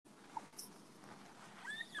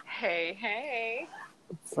Hey, hey.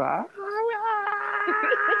 Sarah!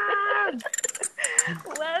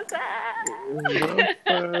 What's What's up?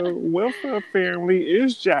 up? What's up, family?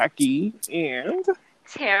 It's Jackie,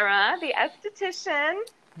 Tara, the esthetician.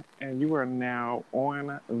 and you are now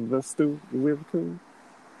on the Stew with Two.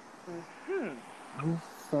 Hmm. I'm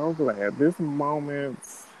so glad. This moment,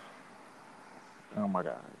 oh my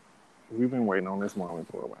God. We've been waiting on this moment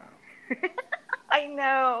for a while. I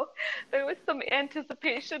know. There was some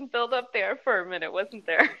anticipation build up there for a minute, wasn't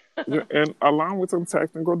there? Yeah, and along with some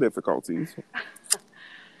technical difficulties.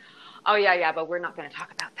 Oh, yeah, but we're not going to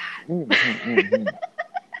talk about hmm that. hmm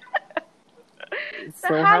So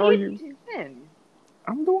So, how how are you you? doing?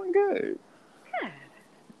 I'm doing good. Good.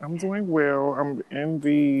 I'm doing well. I'm in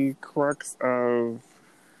the crux of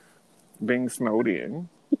being snowed in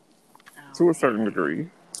Oh, to a certain yeah. degree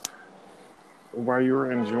while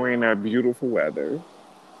you're enjoying that beautiful weather.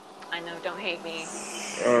 I know, don't hate me.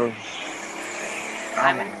 Uh, I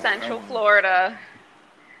I'm in won't. I Central won't. Florida,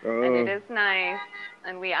 and it Uh, is nice.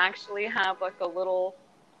 And we actually have like a little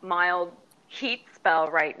mild heat spell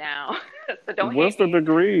right now. So don't what's hate the me.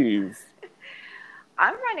 degrees?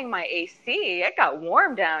 I'm running my AC. It got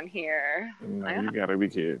warm down here. No, I, you gotta be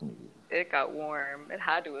kidding me. it got warm. It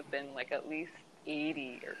had to have been like at least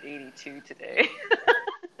 80 or 82 today.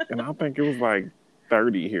 And I think it was like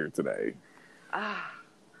 30 here today Ah,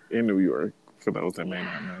 in New York, for those that may yeah.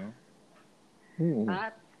 not know. Hmm.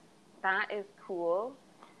 That that is cool.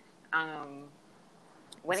 Um,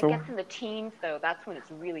 when it So, gets in the teens though, that's when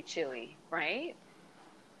it's really chilly, right?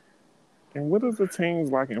 and what is Oof. the teams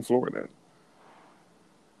like in Florida?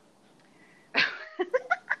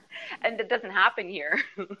 And it doesn't happen here.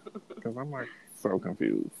 Because I'm like so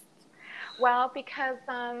confused. Well, because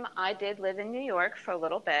I did live in New York for a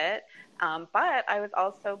little bit, but I was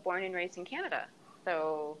also born and raised in Canada.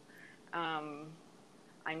 So um,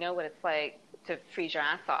 I know what it's like to freeze your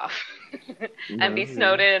ass off and be That's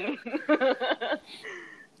snowed good. in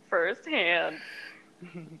firsthand.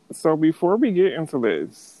 So, before we get into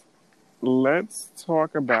this, let's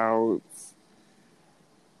talk about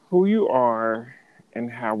who you are and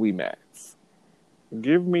how we met.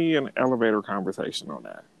 Give me an elevator conversation on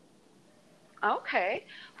that. Okay.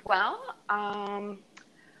 Well,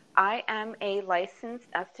 I am a licensed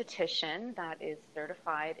esthetician that is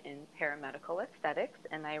certified in paramedical aesthetics,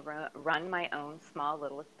 and I run my own small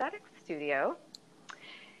little aesthetics studio.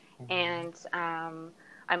 And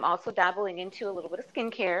I'm also dabbling into a little bit of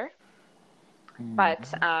skincare, but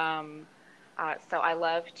Mm-hmm. so I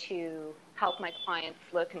love to help my clients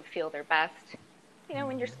look and feel their best. You know,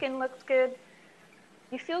 when your skin looks good,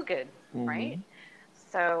 you feel good, right? Mm-hmm.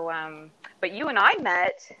 So, but you and I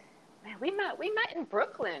met, man, we met in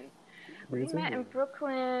Brooklyn. We We met in did.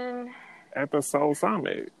 Brooklyn. At the Soul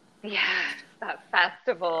Summit. Yes, that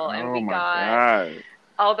festival, and Oh we my got God.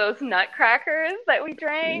 all those nutcrackers that we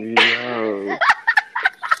drank. Yo.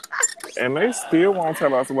 And they still won't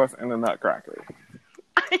tell us what's in the Nutcracker.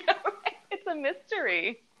 I know, right? It's a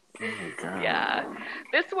mystery. Oh Yeah. God.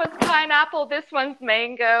 This one's pineapple, this one's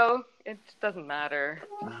mango. It doesn't matter.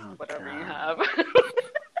 Just Oh whatever you God. have.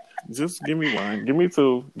 Just give me one. Give me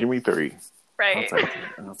two. Give me three. I'll Right. take it.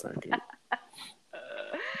 I'll take it.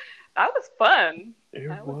 That was fun. It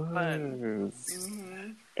That was fun. was.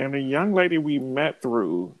 Hmm. And the young lady we met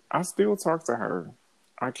through, I still talk to her.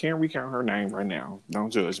 I can't recount her name right now. Don't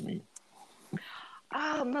judge me.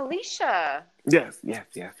 Oh, Melisha. Yes, yes,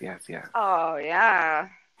 yes, yes, yes. Oh, yeah.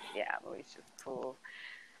 Yeah, Melisha's cool.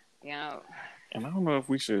 You know, And I don't know if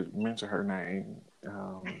we should mention her name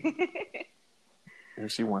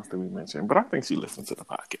if she wants to be mentioned, but I think she listens to the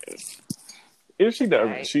podcast. If she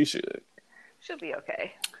doesn't, okay. she should. She'll be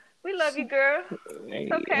okay. We love you, girl. It's Hey,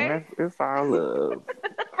 and okay. it's all love.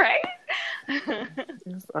 Right?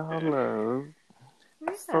 It's all love.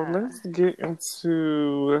 So Yeah. let's get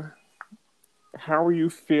into how are you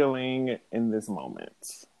feeling in this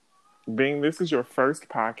moment? Being this is your first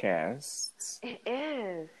podcast. It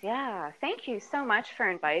is. Yeah. Thank you so much for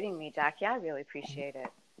inviting me, Jackie. I really appreciate it.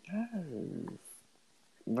 Yes.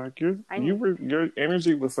 Like your I your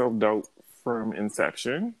energy was so dope from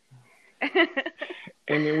inception.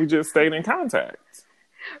 And then we just stayed in contact.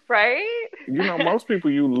 right? You know, most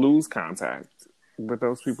people you lose contact, but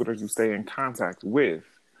those people that you stay in contact with,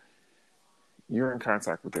 you're in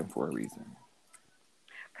contact with them for a reason.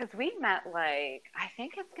 Because we met like, I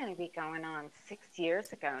think it's going to be going on 6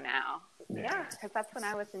 years ago now. Yeah. Yeah, because that's when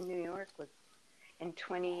I was in New York, was in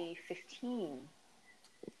 2015.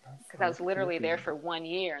 Because I So was literally crazy. there for 1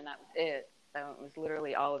 year and that was it. So it was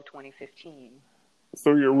literally all of 2015.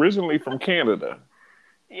 So you're originally from Canada.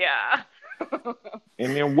 Yeah.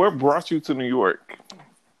 And then what brought you to New York?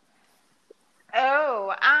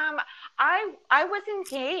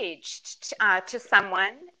 engaged to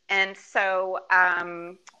someone, and so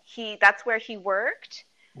that's where he worked,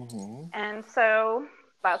 Mm-hmm. and so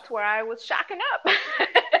that's where I was shacking up.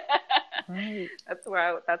 Right.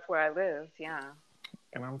 That's where I lived. Yeah,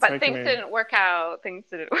 And I'm but taking things it, didn't work out. Things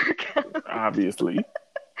didn't work out. obviously,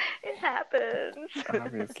 It happens.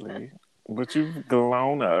 obviously. But you've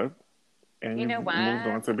grown up and You you've know moved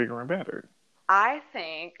on what? to bigger and better. I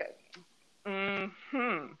think, and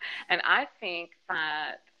I think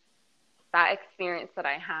that experience that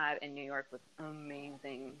I had in New York was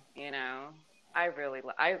amazing. I really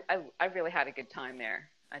had a good time there.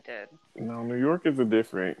 I did. No, New York is a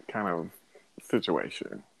different kind of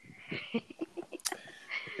situation.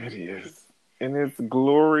 It is. And its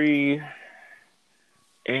glory,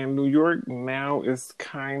 and New York now is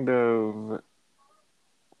kind of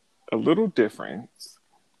a little different,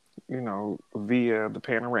 via the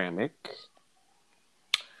panoramic.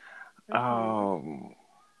 Hmm. Um,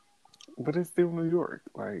 but it's still New York.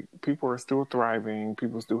 Like, people are still thriving.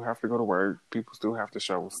 People still have to go to work. People still have to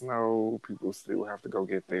shovel snow. People still have to go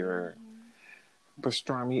get their Hmm.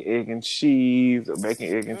 pastrami, egg, and cheese, or bacon,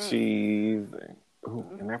 egg, and Mm. cheese.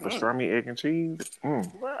 And that Hmm. pastrami, egg, and cheese.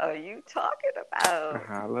 What are you talking about?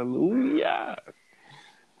 Hallelujah.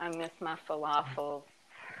 I miss my falafels,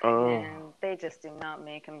 Oh, and they just do not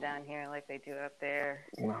make them down here like they do up there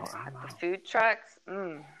no, I at the know. food trucks.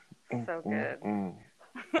 Mm, So mm, good. mm.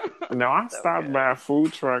 Now, I So stopped by good. a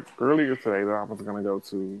food truck earlier today that I was going to go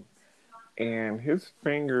to, and his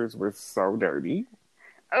fingers were so dirty.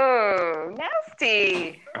 Oh,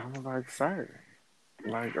 nasty. I was like, sir,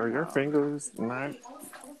 like, are your Oh. fingers not?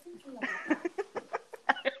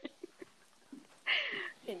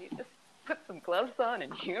 Can you just put some gloves on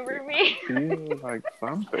and humor me? Feel like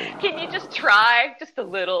something? Can you just try just a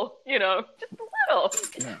little, just a little?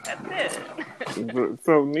 Yeah, That's yeah. it.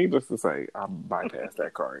 So, needless to say, I bypassed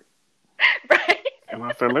that cart. Right? And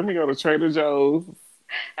I said, let me go to Trader Joe's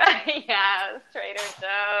Yes, Trader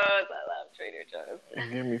Joe's. I love Trader Joe's.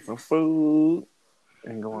 and get me some food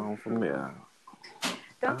and go on from Hmm. there.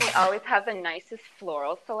 Don't they Um, always have the nicest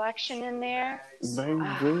floral selection in there? they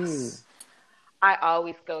Ah, do. I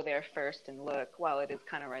always go there first and look. Well, it is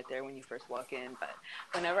kind of right there when you first walk in, but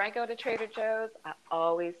whenever I go to Trader Joe's, I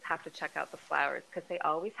always have to check out the flowers because they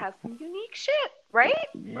always have some unique shit, right?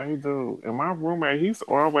 They do. And my roommate,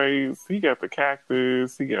 he got the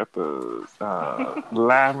cactus, he got the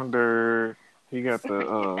lavender, he got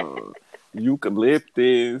the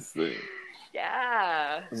eucalyptus.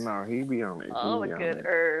 Yeah, No, he be on it. He all the be on good it.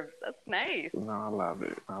 herbs. That's nice. No, I love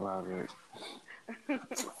it. I love it.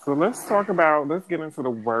 So let's get into the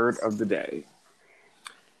word of the day.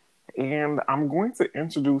 And I'm going to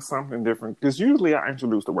introduce something different because usually I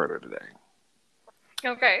introduce the word of the day.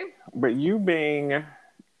 Okay. But you being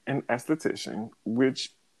an esthetician,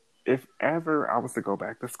 which if ever I was to go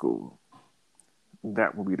back to school,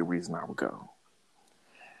 that would be the reason I would go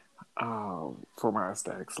for my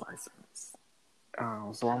aesthetics license.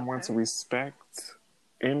 So I'm going to Okay. respect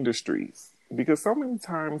industries because so many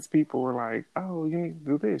times people are like, "Oh, you need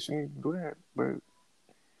to do this, you need to do that," but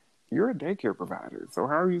you're a daycare provider, so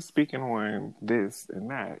how are you speaking on this and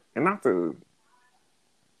that? And not to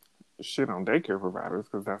shit on daycare providers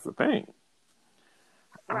because that's the thing.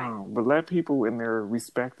 Right. But let people in their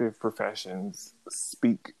respective professions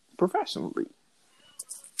speak professionally.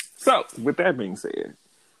 So, with that being said,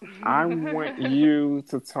 I want you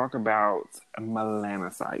to talk about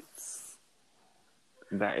melanocytes.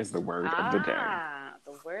 That is the word of the day.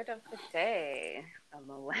 The word of the day, a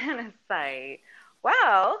melanocyte.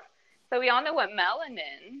 Well, so we all know what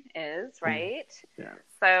melanin is, Mm, right? yes.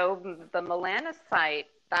 So the melanocyte,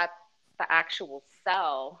 that's the actual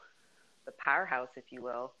cell, the powerhouse, if you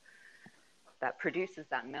will, that produces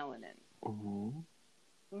that melanin. Mm-hmm.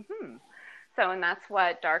 Hmm. So, and that's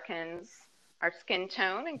what darkens our skin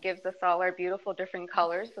tone and gives us all our beautiful different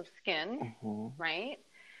colors of skin, Mm-hmm. right?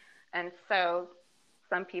 And so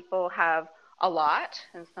some people have a lot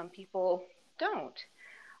and some people don't.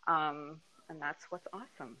 And that's what's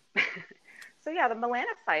awesome. So, yeah, the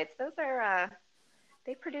melanocytes, those are,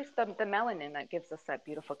 they produce the melanin that gives us that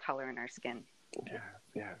beautiful color in our skin. Yes,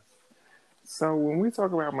 yes. So, when we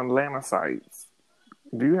talk about melanocytes,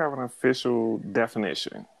 do you have an official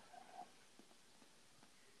definition?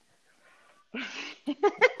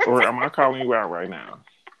 Or am I calling you out right now?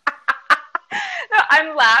 No,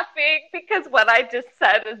 I'm laughing because what I just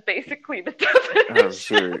said is basically the Oh, definition.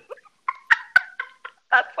 shit.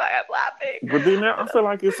 That's why I'm laughing. But then I But feel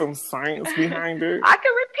like it's some science behind it. I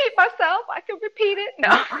can repeat myself. I can repeat it. No.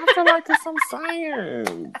 No, I feel like it's some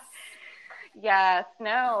science. Yes,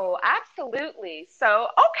 no, absolutely. So,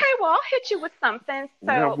 okay, well, I'll hit you with something.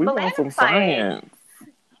 Yeah, So, we want some melanocytes. science.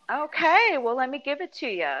 Okay, well, let me give it to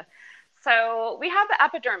you. So, we have the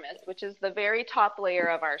epidermis, which is the very top layer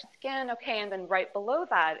of our skin. Okay, and then right below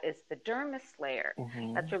that is the dermis layer.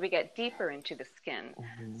 Mm-hmm. That's where we get deeper into the skin.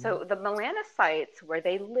 Mm-hmm. So, the melanocytes, where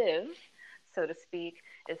they live, so to speak,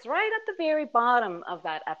 is right at the very bottom of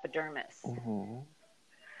that epidermis. Mm-hmm.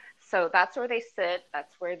 So, that's where they sit,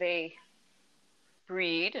 that's where they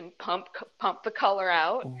breed and pump the color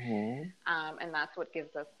out, Mm-hmm. and that's what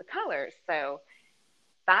gives us the color. So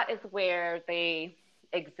that is where they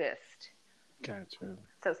exist. Gotcha.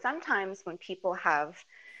 So sometimes when people have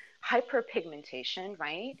hyperpigmentation,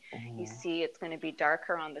 right, you Mm-hmm. see it's going to be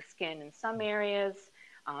darker on the skin in some areas,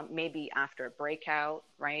 maybe after a breakout,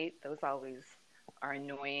 right? Those always are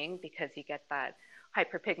annoying because you get that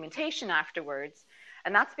hyperpigmentation afterwards.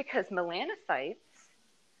 And that's because melanocytes,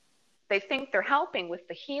 they think they're helping with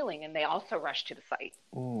the healing and they also rush to the site.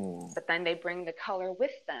 Mm. But then they bring the color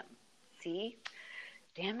with them. See?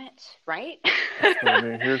 Damn it, right? So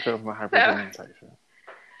then here comes the So, hyperpigmentation.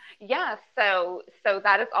 yeah, so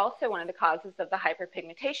that is also one of the causes of the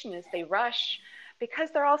hyperpigmentation is they rush because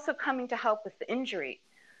they're also coming to help with the injury,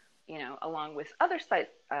 along with other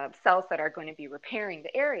cells that are going to be repairing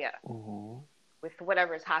the area Mm-hmm. with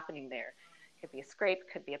whatever is happening there. Could be a scrape,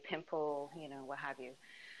 could be a pimple, what have you.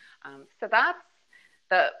 So that's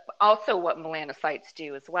the also what melanocytes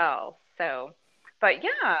do as well. So, but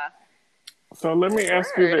yeah, So let me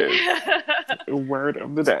ask you word. this word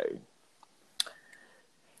of the day.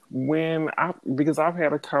 Because I've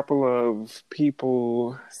had a couple of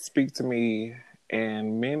people speak to me,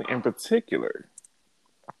 and men in particular,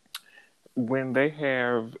 when they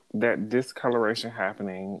have that discoloration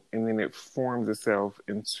happening and then it forms itself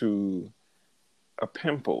into a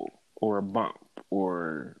pimple or a bump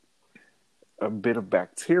or a bit of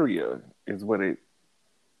bacteria, is what it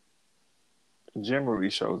generally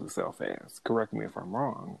shows itself as. Correct me if I'm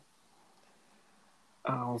wrong.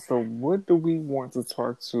 So, what do we want to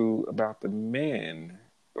talk to about the men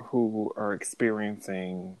who are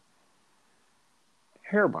experiencing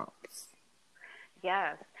hair bumps?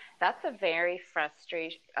 Yes, that's a very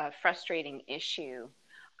frustrating issue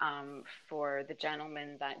for the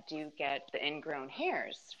gentlemen that do get the ingrown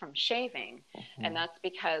hairs from shaving. And Mm-hmm. that's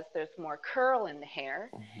because there's more curl in the hair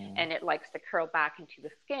Mm-hmm. and it likes to curl back into the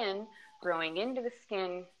skin, growing into the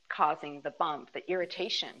skin, causing the bump, the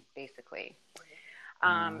irritation, basically.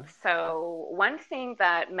 Mm-hmm. So, one thing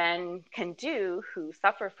that men can do who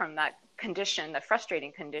suffer from that condition, the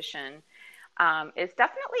frustrating condition, is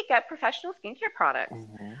definitely get professional skincare products.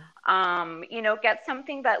 Mm-hmm. Get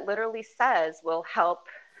something that literally says will help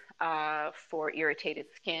for irritated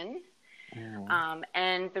skin. Mm-hmm.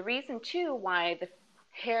 And the reason, too, why the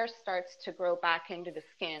hair starts to grow back into the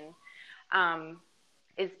skin um,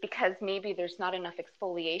 is because maybe there's not enough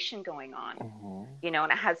exfoliation going on, Mm-hmm.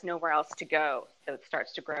 and it has nowhere else to go. So it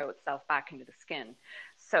starts to grow itself back into the skin.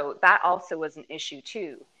 So that also is an issue,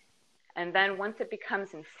 too. And then once it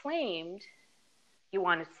becomes inflamed, you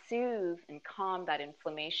want to soothe and calm that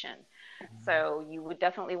inflammation. So you would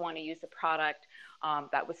definitely want to use a product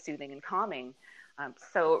that was soothing and calming.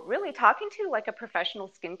 So really talking to like a professional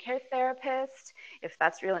skincare therapist, if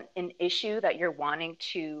that's really an issue that you're wanting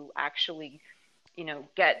to actually,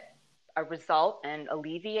 get a result and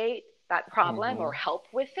alleviate that problem Mm-hmm. or help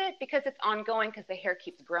with it because it's ongoing because the hair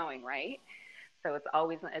keeps growing, right? So it's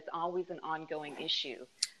always an ongoing issue.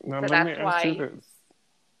 Now, So let me that's ask you why. this.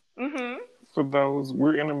 Mhm. For those,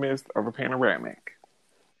 we're in the midst of a panoramic.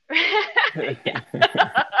 Yeah.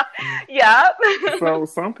 Yeah. So,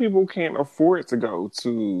 some people can't afford to go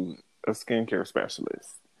to a skincare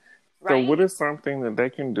specialist. So, what Right. is something that they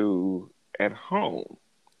can do at home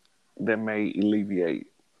that may alleviate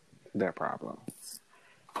that problem?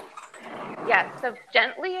 Yes. So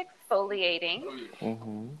gently exfoliating,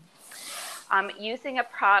 Mm-hmm. using a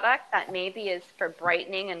product that maybe is for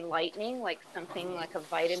brightening and lightening, like something like a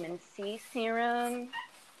vitamin C serum.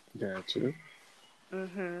 Got you.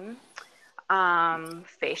 Mm-hmm.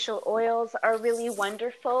 Facial oils are really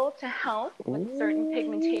wonderful to help with certain Ooh.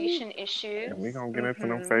 pigmentation issues. And we're going to get into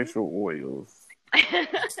them Mm-hmm. facial oils.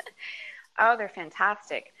 Oh, they're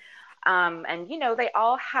fantastic. And they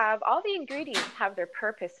all the ingredients have their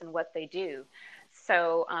purpose and what they do.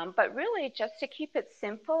 So, but really, just to keep it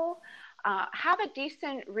simple, have a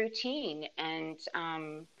decent routine and,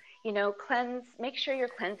 cleanse, make sure you're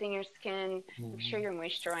cleansing your skin, make sure Mm-hmm. you're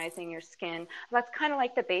moisturizing your skin. That's kind of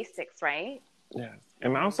like the basics, right? Yes.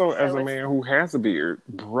 And also, as So a it's, man who has a beard,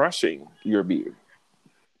 brushing your beard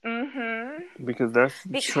mm-hmm, because that's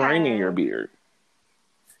training your because beard.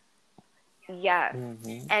 Yes.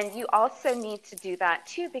 Mm-hmm. And you also need to do that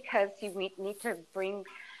too because you need to bring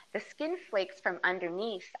the skin flakes from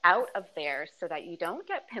underneath out of there so that you don't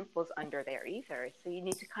get pimples under there either. So you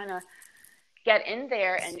need to kind of get in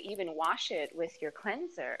there and even wash it with your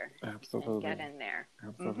cleanser and get Absolutely. in there. Hmm.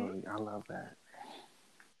 Absolutely. I love that.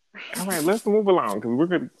 All right, let's move along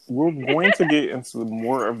because we're going to get into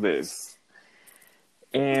more of this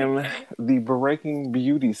in Okay. the Breaking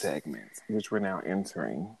Beauty segment, which we're now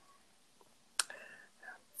entering.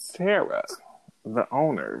 Tara, the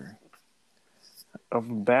owner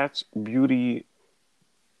of Batch Beauty,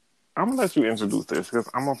 I'm gonna let you introduce this because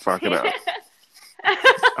I'm gonna fuck it up.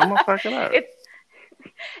 I'm gonna fuck it up. it's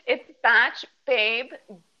it's Batch Babe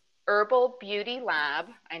Herbal Beauty Lab.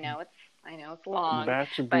 I know it's long,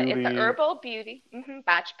 Batch but it's a Beauty. herbal beauty.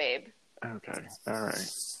 Batch Babe. Okay, all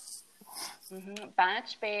right.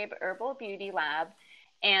 Batch Babe Herbal Beauty Lab.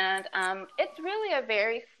 And it's really a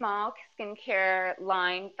very small skincare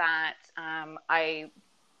line that I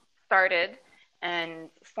started and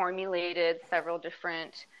formulated several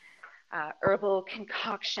different herbal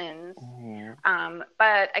concoctions. Mm-hmm.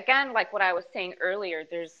 But again, like what I was saying earlier,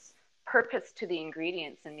 there's purpose to the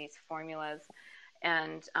ingredients in these formulas.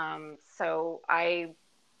 And so I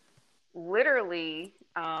literally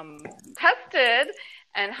tested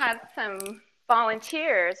and had some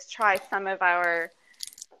volunteers try some of our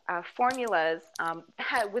formulas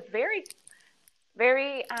with very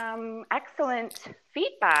excellent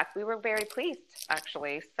feedback. We were very pleased,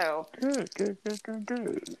 actually. So, Good, good, good, good,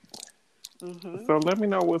 good. hmm So let me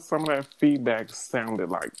know what some of that feedback sounded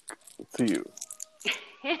like to you.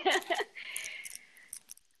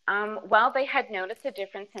 well, they had noticed a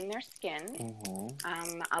difference in their skin.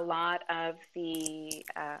 Mm-hmm. A lot of the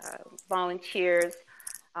volunteers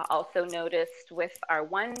also noticed with our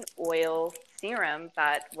one oil serum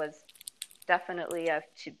that was definitely a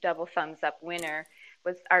double thumbs up winner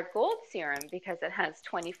was our gold serum because it has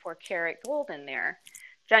 24 karat gold in there,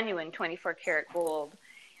 genuine 24 karat gold.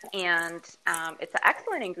 And it's an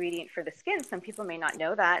excellent ingredient for the skin. Some people may not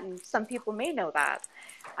know that, and some people may know that.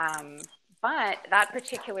 Um, but that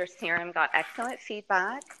particular serum got excellent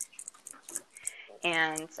feedback,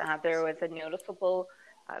 and there was a noticeable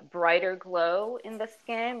brighter glow in the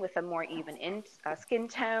skin with a more even skin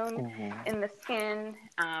tone Mm-hmm. in the skin,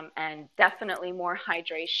 and definitely more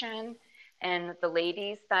hydration. And the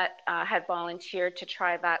ladies that had volunteered to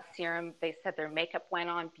try that serum, they said their makeup went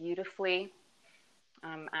on beautifully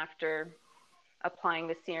after applying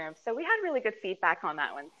the serum. So we had really good feedback on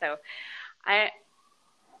that one. So I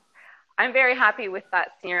I'm very happy with that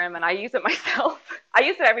serum, and I use it myself. I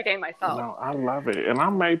use it every day myself. No, I love it. And I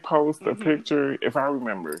may post a Mhm. picture if I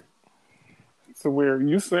remember to where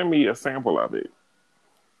you send me a sample of it.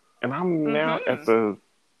 And I'm now at Mhm. the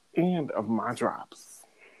end of my drops.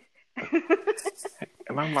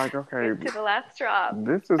 And I'm like, okay, Get to the last drop.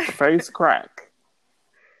 this is face crack.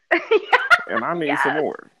 And I need some Yes.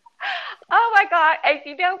 more. Oh my God. And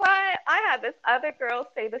you know what? I had this other girl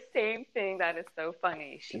say the same thing. That is so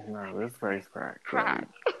funny. She was like, No, this this face face crack. crack.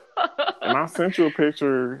 And I sent you a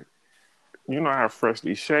picture. You know, I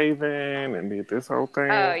freshly shaven and did this whole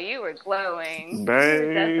Oh, thing. you were glowing. You were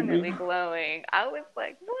Baby. definitely glowing. I was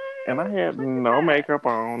like, And I what? had Look at no that. makeup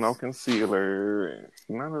on, no concealer, and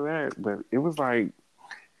none of that. But it was like,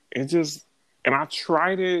 it just, and I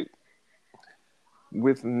tried it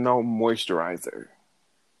with no moisturizer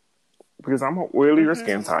because I'm an oilier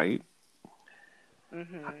skin Mhm. type.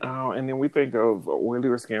 Mhm. And then we think of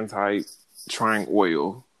oilier skin type trying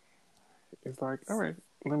oil. It's like, all right,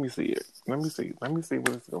 let me see it. Let me see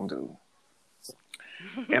what it's going to do.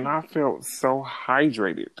 And I felt so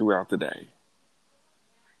hydrated throughout the day.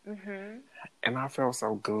 Mhm. And I felt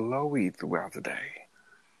so glowy throughout the day.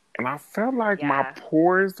 And I felt like my Yeah.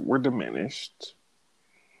 pores were diminished.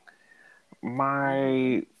 My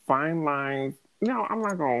Mhm. fine lines, I'm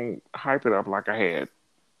not going to hype it up like I had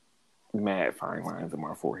mad fine lines in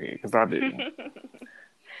my forehead because I didn't.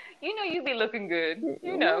 You know you be looking good. Well,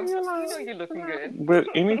 You know you're looking good. but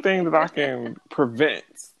anything that I can prevent,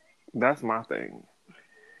 that's my thing.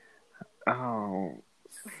 Um,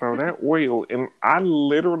 so that oil, and I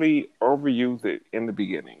literally overused it in the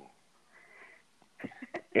beginning.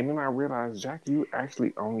 And then I realized, Jackie, you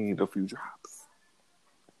actually only need a few drops.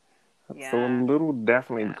 So a Yeah. little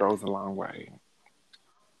definitely Yeah. goes a long way.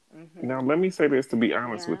 Now, Mhm. let me say this to be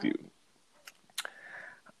honest with Yeah. you.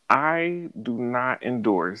 I do not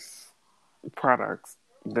endorse products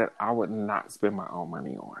that I would not spend my own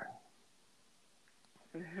money on.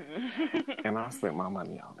 Mhm. And I spent my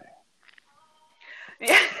money on it.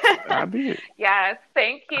 Yeah. I did. Yes.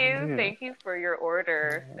 Thank I you. did. Thank you for your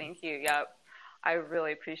order. Thank you. Yep. I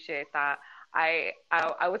really appreciate that. I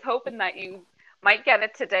was hoping that you might get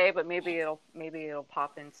it today, but maybe it'll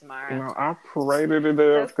pop in tomorrow. No, I pray that it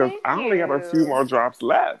does So because thank I only got a few you. more drops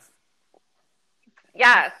left.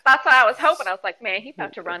 Yes, that's what I was hoping. I was like, man, he's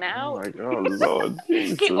about to run I'm out. like, oh Lord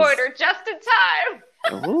He Jesus. ordered just in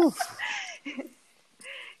time. Oof.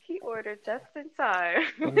 He ordered just in time.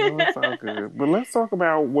 No, it's all good. But let's talk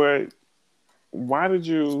about why did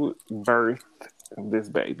you birth this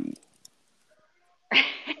baby?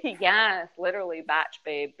 Yes, literally batch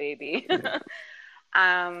baby. Yeah.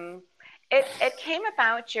 um, it came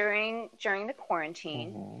about during the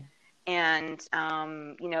quarantine, Hmm. and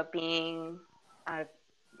being a,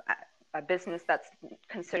 a business that's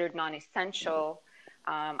considered non-essential,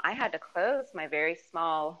 I had to close my very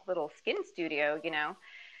small little skin studio,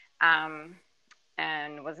 um,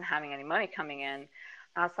 and wasn't having any money coming in.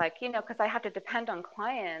 I was like, because I have to depend on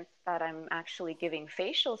clients that I'm actually giving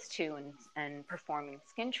facials to and performing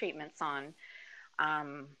skin treatments on.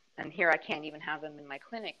 And here I can't even have them in my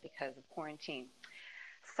clinic because of quarantine.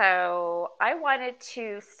 So I wanted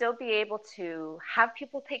to still be able to have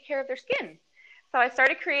people take care of their skin. So I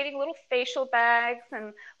started creating little facial bags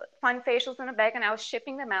and fun facials in a bag, and I was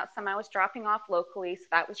shipping them out. Some I was dropping off locally, so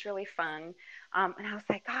that was really fun. And I was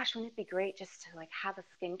like, gosh, wouldn't it be great just to like have a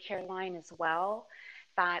skincare line as well?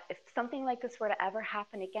 That if something like this were to ever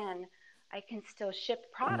happen again, I can still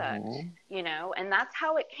ship product, Hmm. and that's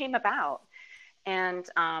how it came about. And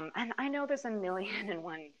I know there's a million and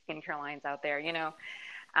one skincare lines out there,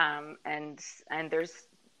 and there's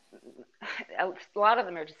a lot of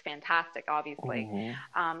them are just fantastic, obviously.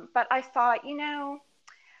 Hmm. But I thought,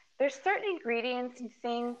 there's certain ingredients and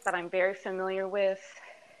things that I'm very familiar with.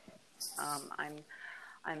 Um, I'm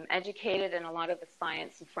I'm educated in a lot of the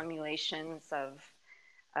science and formulations of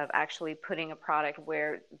actually putting a product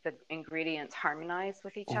where the ingredients harmonize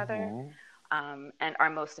with each other, Hmm. and are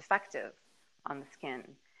most effective on the skin.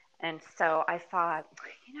 And so I thought,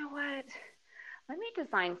 you know what? Let me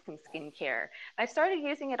design some skincare. I started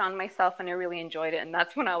using it on myself and I really enjoyed it. And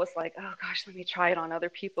that's when I was like, oh gosh, let me try it on other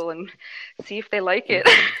people and see if they like it.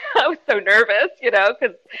 I was so nervous,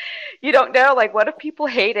 because you don't know, like, what if people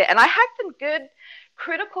hate it? And I had some good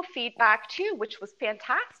critical feedback too, which was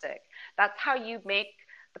fantastic. That's how you make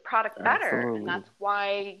the product better. And Absolutely. that's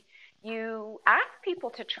why you ask people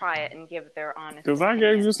to try it and give their honest Because I gave you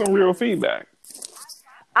opinion, some real because feedback.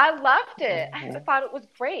 I loved it. I Hmm. thought it was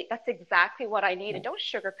great. That's exactly what I needed. Don't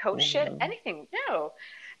sugarcoat shit, Hmm. anything. No,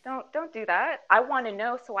 don't do that. I want to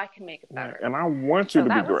know so I can make it Yeah. better. And I want you So to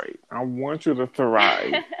be that was, great. I want you to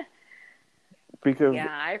thrive. Because yeah,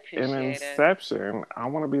 I in appreciate it. Inception, I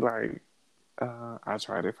want to be like, I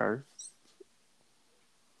tried it first.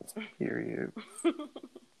 Period.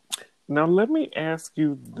 Now, let me ask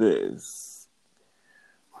you this.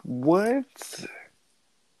 What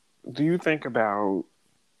do you think about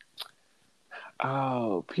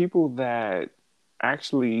people that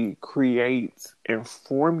actually create and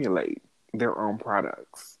formulate their own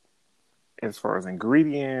products as far as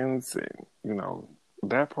ingredients and,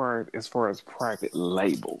 that part as far as private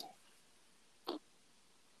label?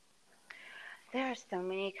 There are so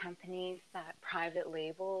many companies that private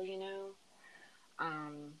label,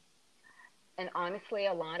 um, and honestly,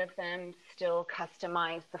 a lot of them still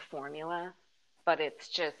customize the formula, but it's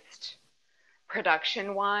just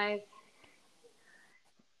production wise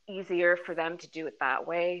easier for them to do it that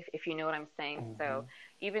way, if you know what I'm saying. So Hmm.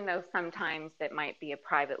 even though sometimes it might be a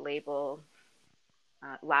private label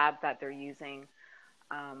lab that they're using,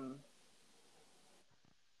 um,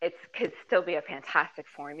 it could still be a fantastic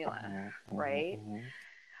formula, Hmm. right? Hmm.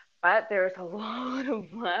 But there's a lot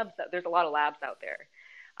of labs out there,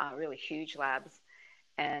 really huge labs,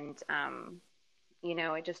 and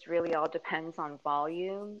it just really all depends on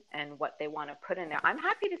volume and what they want to put in there. I'm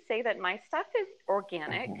happy to say that my stuff is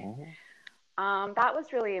organic. Hmm. That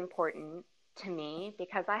was really important to me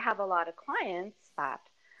because I have a lot of clients that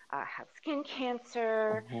have skin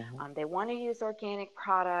cancer. Hmm. They want to use organic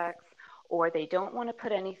products, or they don't want to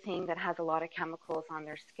put anything that has a lot of chemicals on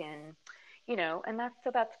their skin, and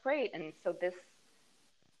that's great. And so this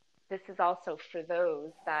is also for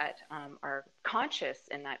those that are conscious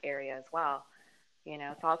in that area as well.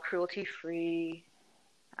 It's all cruelty free.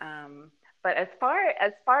 Um, but as far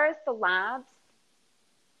as the labs,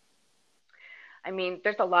 I mean,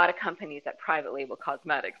 there's a lot of companies that private label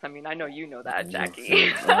cosmetics. I mean, I know you know that, Yes, Jackie.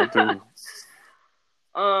 yes, I do.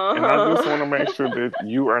 And I just want to make uh-huh. sure that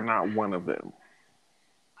you are not one of them.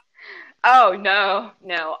 Oh, no,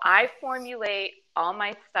 no. I formulate all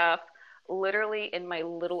my stuff literally in my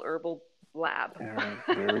little herbal lab. Yeah,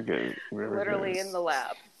 very good, very good. Literally in the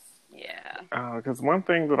lab. Yeah. Because one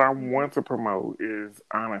thing that I Hmm. want to promote is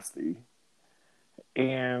honesty.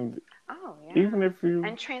 And Oh, even yeah. if you,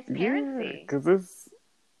 And yeah, transparency. because it's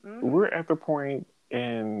we're Mm-hmm. at the point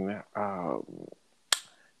in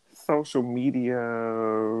social media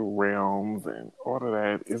realms and all of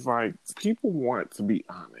that. It's like people want to be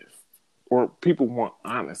honest, or people want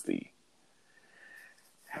honesty,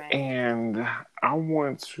 Right. and I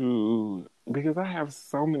want to because I have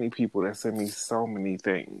so many people that send me so many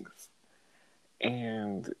things,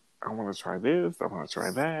 and I want to try this. I want to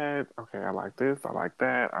try that. Okay, I like this. I like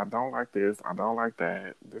that. I don't like this. I don't like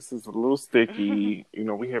that. This is a little sticky. You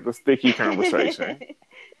know, we have the sticky conversation.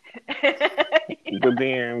 But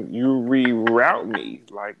then you reroute me.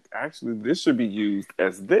 Like, actually, this should be used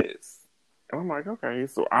as this. And I'm like, okay,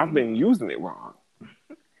 so I've been Mm-hmm. using it wrong.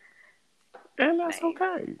 And that's Nice.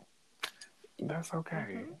 okay. That's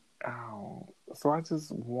okay. Mm-hmm. So I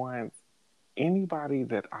just want anybody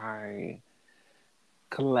that I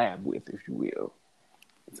collab with, if you will,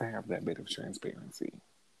 to have that bit of transparency.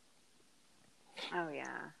 Oh,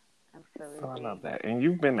 yeah. So I love Absolutely. that. And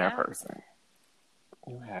you've been that Yeah. person.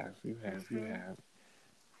 You Mm-hmm. have.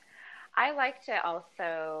 I like to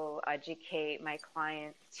also educate my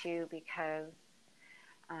clients too because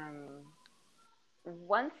um,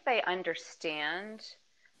 once they understand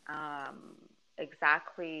um,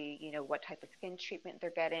 exactly, what type of skin treatment they're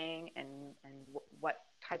getting and what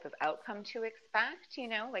type of outcome to expect,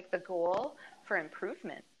 like the goal for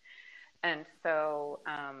improvement. And so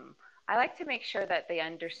I like to make sure that they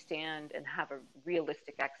understand and have a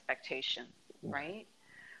realistic expectation, right?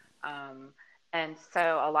 Um, and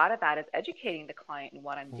so a lot of that is educating the client in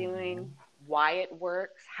what I'm Mm-hmm. doing, why it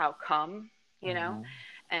works, how come, you know. Mm-hmm.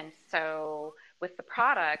 And so with the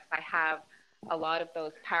products, I have a lot of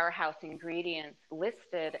those powerhouse ingredients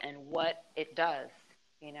listed and what it does,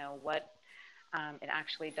 what it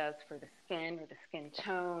actually does for the skin or the skin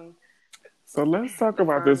tone, So let's talk the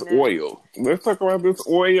about this firmness. oil. Let's talk about this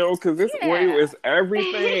oil because this oil Yeah. is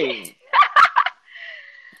everything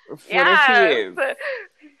for the Yes. kids.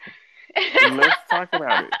 Let's talk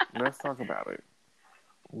about it. Let's talk about it.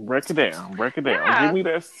 Break it down. Break it down. Give Yeah. me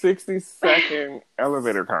that 60-second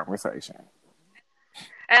elevator conversation.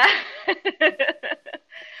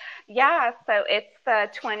 Yeah, so it's the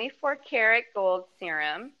 24 karat gold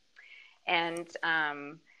serum, and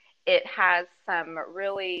it has some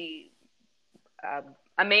really uh,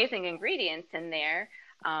 amazing ingredients in there,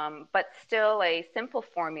 but still a simple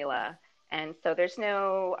formula. And so there's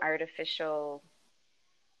no artificial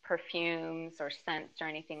perfumes or scents or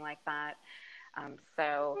anything like that.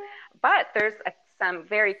 But there's some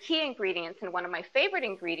very key ingredients, and one of my favorite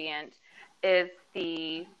ingredients is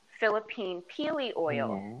the Philippine peely oil,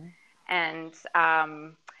 Mm-hmm. and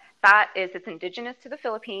it's indigenous to the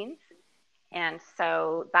Philippines, and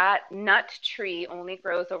so that nut tree only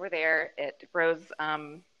grows over there. It grows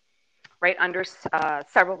right under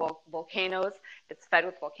several volcanoes. It's fed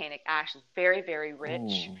with volcanic ash. It's very, very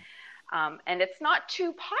rich, Mm. and it's not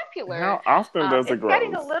too popular. How often does it It's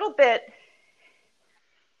getting grow? a little bit.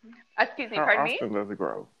 Excuse me, How pardon me. often does it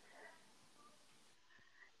grow?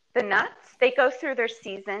 The nuts, they go through their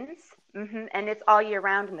seasons, and it's all year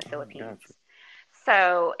round in the Oh, gotcha. Philippines.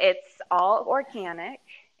 So it's all organic,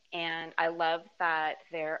 and I love that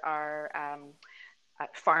there are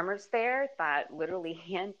farmers there that literally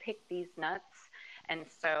handpick these nuts. And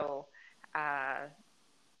so uh,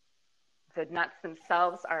 the nuts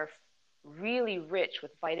themselves are really rich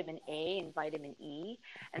with vitamin A and vitamin E.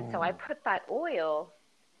 And so I Mm. put that oil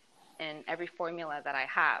in every formula that I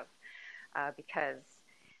have because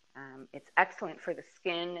it's excellent for the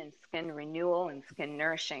skin and skin renewal and skin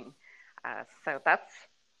nourishing. So that's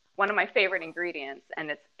one of my favorite ingredients,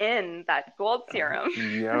 and it's in that gold serum.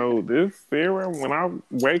 Yo, this serum, when I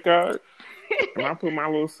wake up and I put my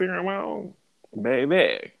little serum on,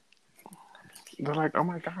 baby, they're like, oh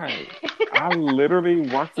my God. I literally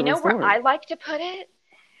walked to You the know where store. I like to put it?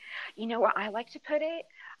 You know where I like to put it?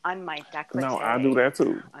 On my No, I do décolleté, that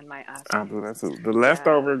too. on my I do that too. The yes,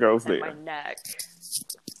 leftover goes and my there. neck.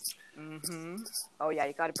 Mhm. Oh yeah,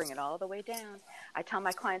 you got to bring it all the way down. I tell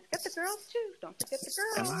my clients, get the girls too. Don't forget the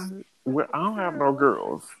And girls. well, Don't I forget don't the have no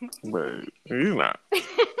girls. girls, but you know,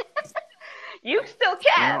 You still no,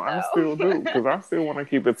 can I still though. do because I still want to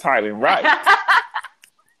keep it tight and right.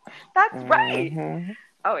 That's right. Hmm.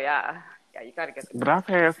 Oh yeah, yeah. You got to get the But girls. I've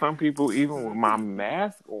had some people, even with my Mhm.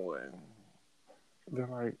 mask on, they're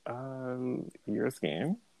like, your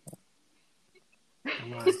skin.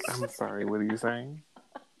 I'm like, I'm sorry, what are you saying?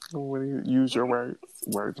 What do you use your words?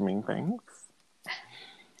 Words mean things.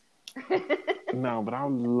 No, but I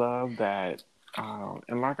love that.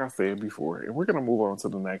 And like I said before, and we're going to move on to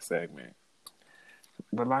the next segment.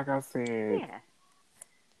 But like I said, Yeah.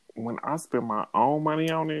 when I spend my own money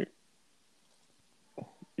on it,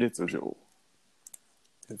 it's a jewel.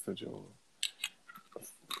 It's a jewel.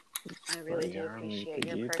 I So really do y'all need to appreciate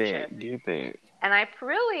your get purchase. that. Get that. And I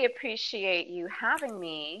really appreciate you having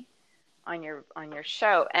me on your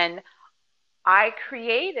show. And I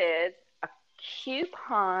created a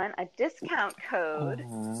coupon, a discount code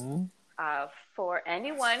Mm-hmm. for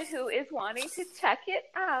anyone who is wanting to check it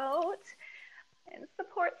out and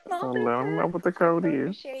support small So let them know business. what the I code so is.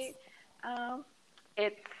 appreciate. Um,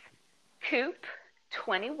 it's Coop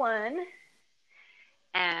 21,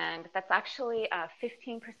 and that's actually a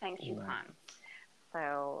 15% Nice. coupon.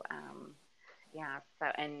 So yeah. So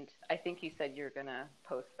and I think you said you're gonna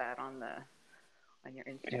post that on your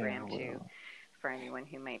Yeah, I Instagram too, will. for anyone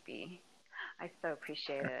who might be. I so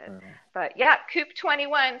appreciate it. Okay. But yeah, Coop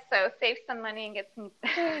 21. So save some money and get some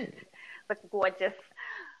Hey. look gorgeous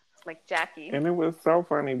like Jackie. And it was so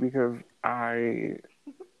funny because I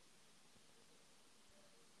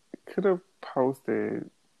could have posted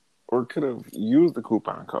or could have used the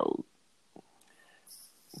coupon code.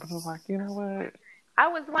 But I was like, you know what? I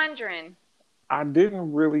was wondering. I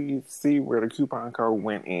didn't really see where the coupon code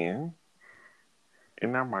went in.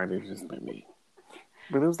 And that might have just been me.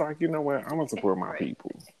 But it was like, you know what? I'm going to support my Right.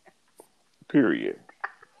 people. Period.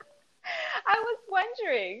 I was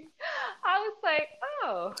wondering. I was like,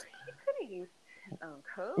 oh, he could have used his own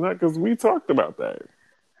code. Not because we talked about that.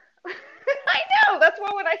 I know. That's why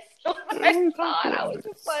when I We saw talked it, I about was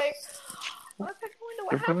it. just like, I was like, I wonder what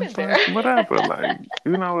But it's happened like, there. whatever. Like,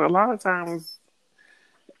 you know, a lot of times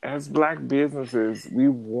as black businesses, we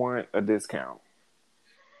want a discount.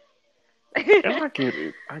 And I get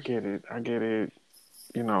it. I get it. I get it.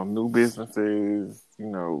 You know, new businesses, you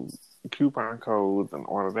know, coupon codes and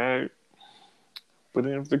all of that. But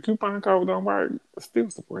then if the coupon code don't work, still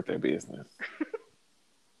support that business.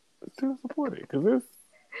 Still support it. Because it's,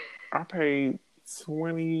 I paid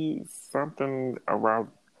 20 something around.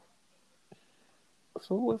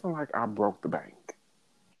 So it wasn't like I broke the bank.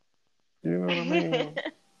 You know what I mean?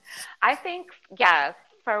 I think yes,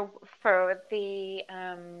 for for the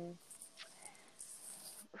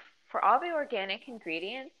for all the organic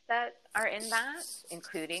ingredients that are in that,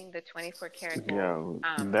 including the 24 karat gold,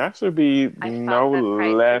 Yeah, that should be I no felt the price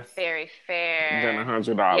was less very than fair.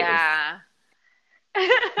 $100. Yeah.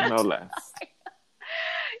 No less.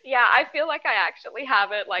 Yeah, I feel like I actually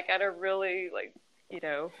have it like at a really like, you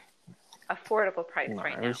know, affordable price No,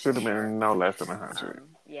 right it now for should have sure. been no less than 100.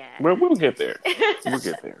 Yeah. But we'll get there. We'll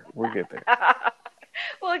get there. We'll get there.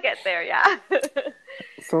 We'll get there, yeah.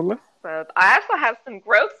 So let's So I also have some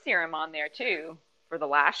growth serum on there too for the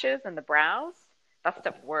lashes and the brows. That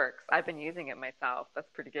stuff works. I've been using it myself. That's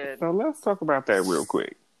pretty good. so let's talk about that real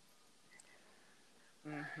quick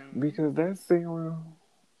Hmm. because that serum,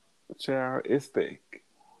 child, is thick.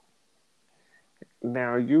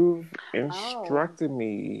 Now you've Oh, instructed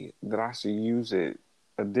me that I should use it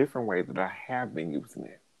a different way that I have been using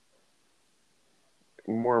it,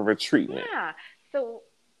 more of a treatment. yeah. So,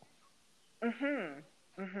 mhm,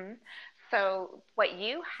 mhm. So what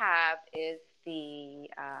you have is the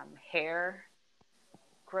hair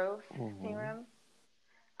growth Hmm. serum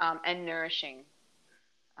and nourishing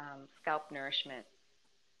scalp nourishment.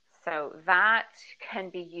 So that can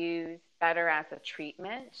be used better as a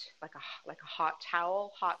treatment, like a hot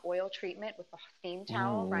towel, hot oil treatment with a steam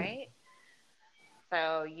towel, Hmm. right?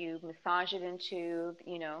 So you massage it into,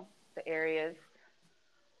 you know, the areas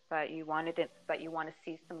that you want to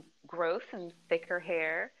see some growth and thicker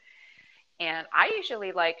hair. And I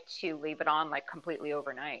usually like to leave it on like completely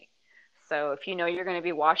overnight. So if you know you're going to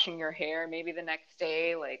be washing your hair maybe the next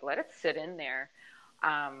day, like let it sit in there.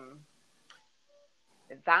 Um,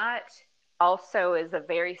 that also is a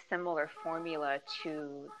very similar formula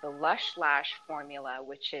to the Lush Lash formula,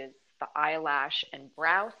 which is the eyelash and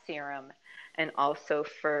brow serum, and also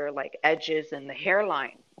for like edges and the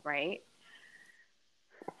hairline, right?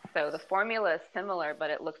 So the formula is similar, but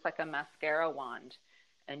it looks like a mascara wand.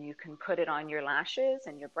 And you can put it on your lashes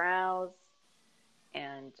and your brows,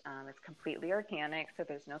 and it's completely organic, so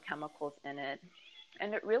there's no chemicals in it.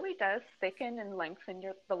 And it really does thicken and lengthen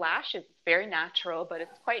the lashes. It's very natural, but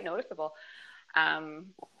it's quite noticeable.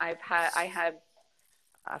 I had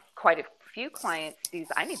quite a few clients use.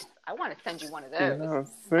 I want to send you one of those. No,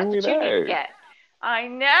 send That's me what you need to that. get. I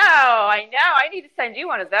know. I need to send you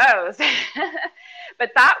one of those.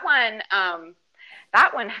 But that one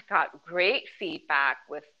got great feedback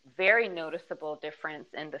with very noticeable difference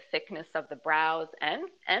in the thickness of the brows and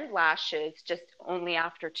lashes just only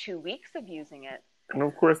after 2 weeks of using it. And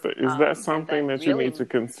of course, is that And something then that you need really, to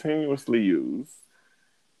continuously use?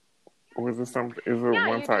 Or is it something, is it yeah,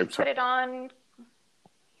 one you type just put shot? it on.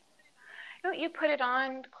 don't you put it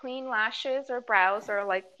on clean lashes or brows or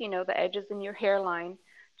like, the edges in your hairline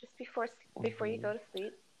just before you go to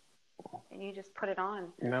sleep, and you just put it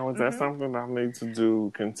on. Now, is that Mhm. something I need to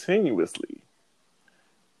do continuously?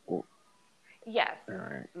 All Yes.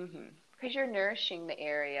 right. Mhm. Because you're nourishing the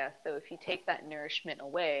area, so if you take that nourishment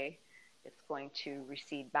away, it's going to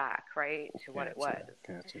recede back, right, to what it Gotcha.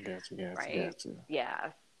 was, right? Gotcha.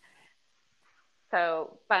 Yeah.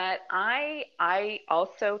 So, but I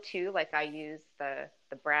also too, like, I use the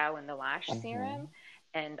brow and the lash Mm-hmm. serum,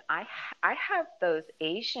 and I have those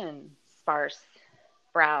Asian sparse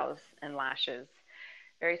brows and lashes,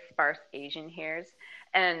 very sparse Asian hairs,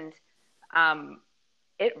 and um,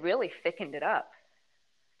 it really thickened it up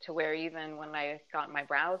to where even when I got my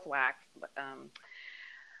brows waxed,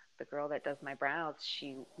 the girl that does my brows,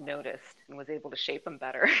 she noticed and was able to shape them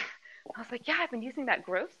better. I was like, yeah, I've been using that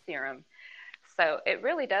growth serum. So it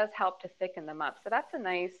really does help to thicken them up. So that's a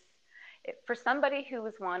nice, for somebody who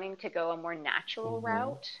is wanting to go a more natural Mm-hmm.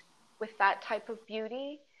 route with that type of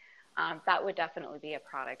beauty, that would definitely be a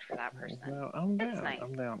product for that person. Well, I'm It's down. nice.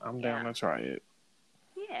 I'm down. I'm down Yeah. to try it.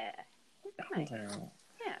 Yeah. It's I'm nice. down.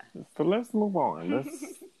 Yeah. So let's move on. Let's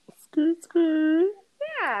skirt, skirt.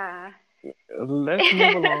 Yeah. Let's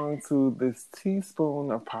move along to this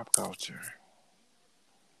teaspoon of pop culture.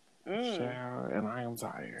 Mm. Child, and I am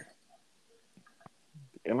tired.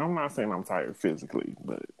 And I'm not saying I'm tired physically,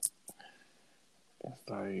 but it's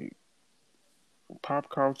like pop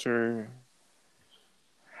culture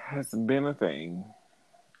has been a thing,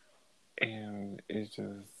 and it's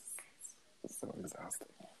just so exhausting.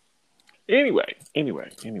 Anyway.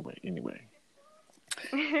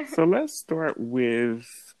 So let's start with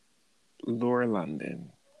Laura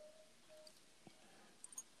London.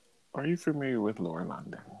 Are you familiar with Laura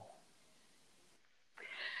London?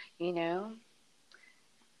 you know,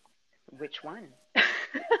 which one?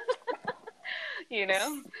 you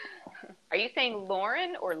know? Are you saying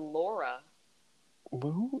Lauren or Laura?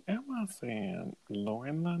 Well, who am I saying?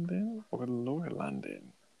 Lauren London or Laura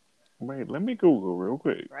London? Wait, let me Google real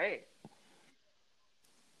quick. Right.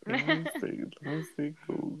 Let me see. Let me see.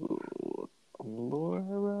 Google.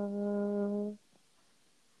 Laura.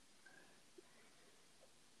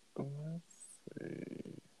 Let's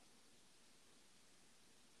see.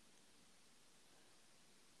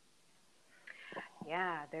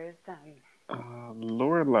 Yeah, there's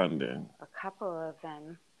Laura London. a couple of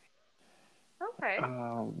them. Okay.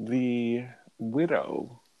 The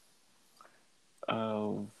widow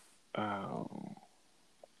of. Um,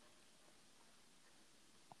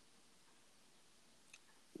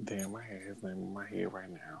 damn, I had his name in my head right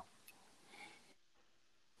now.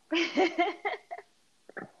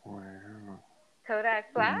 Well,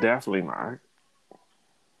 Kodak Black? definitely not.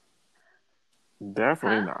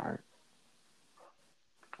 Definitely Huh? not.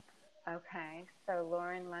 Okay. So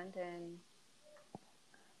Lauren London,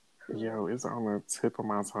 Yo, who? it's on the tip of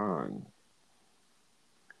my tongue.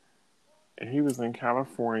 He was in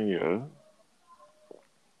California.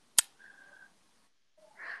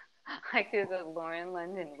 I googled Lauren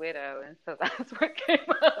London widow, and so that's what came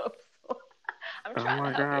up. So I'm Oh trying to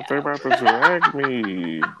my help you God, they out. about to drag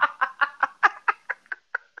me.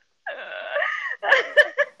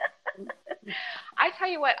 I tell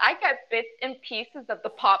you what, I get bits and pieces of the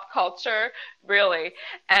pop culture, really,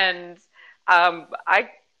 and I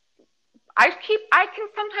can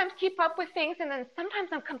sometimes keep up with things, and then sometimes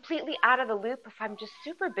I'm completely out of the loop if I'm just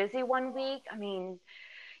super busy one week. I mean,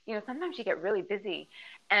 sometimes you get really busy,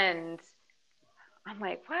 and I'm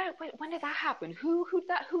like, what? When did that happen? Who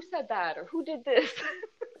said that, or who did this?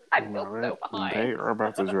 I feel No, so they behind. are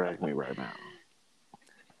about to drag me right now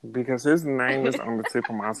because his name is on the tip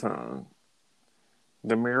of my tongue.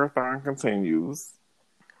 The marathon continues.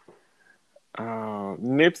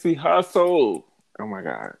 Nipsey Hussle. Oh my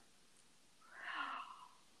God.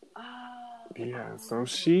 Yeah, so Oh,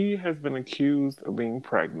 she has been accused of being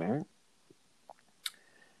pregnant,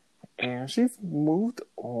 and she's moved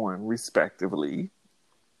on respectively.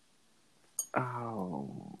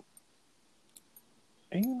 Um,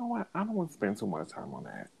 and you know what? I don't want to spend too much time on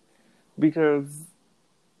that because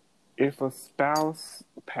if a spouse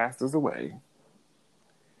passes away,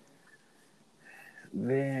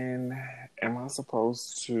 then am I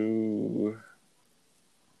supposed to?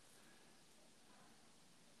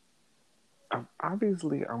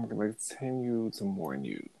 Obviously, I'm going to continue to mourn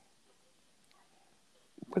you,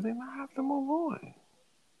 but then I have to move on.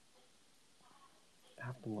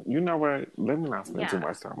 You know what? Let me not spend too yeah.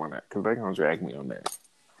 much time on that because they're going to drag me on that.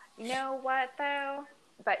 You know what though?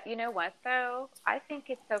 But you know what though? I think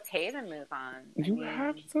it's okay to move on. I You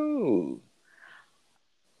have mean, to.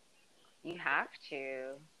 you have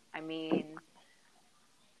to. I mean,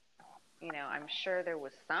 I'm sure there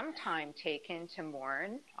was some time taken to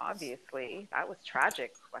mourn. Obviously, that was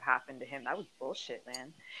tragic what happened to him. That was bullshit,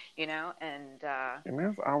 man. And And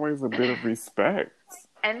there's always a bit of respect.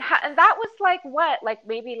 and that was like what? Like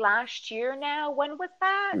maybe last year now. When was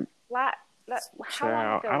that? La, how long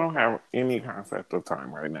Child, ago I was don't have that? any concept of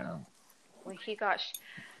time right now. When he got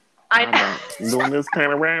I don't. I Doing this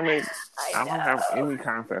panoramic, I I don't have know. any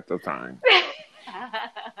concept of time.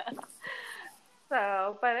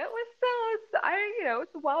 So, but it was still,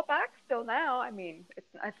 it's a while back still now. I mean,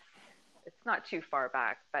 it's not too far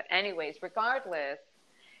back. But anyways, regardless,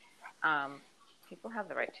 um, people have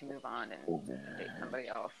the right to move on and date Yeah. somebody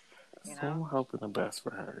else, you So I'm know? hoping the best for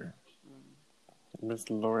her. Mm. Miss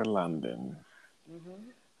Laura London.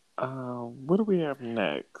 Mhm. What do we have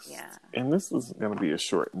next? Yeah. And this is going to be a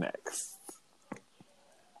short next,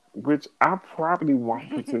 which I probably won't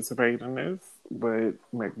participate in this, but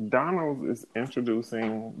McDonald's is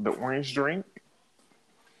introducing the orange drink.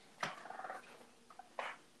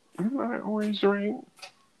 You know that orange drink?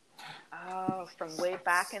 Oh, from way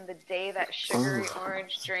back in the day, that sugary Ugh.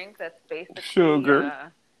 orange drink that's basically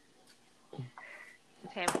Sugar.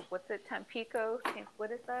 What's it? Tampico?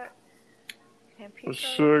 What is that? Tampico?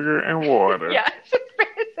 Sugar and water. Yeah, it's just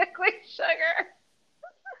basically sugar.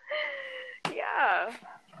 Yeah.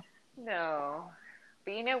 No.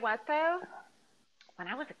 But you know what though? When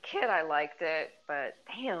I was a kid I liked it, but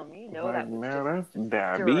damn, Like, that was now just that's syrup.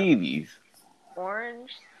 diabetes.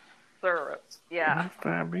 Orange syrup. Yeah. That's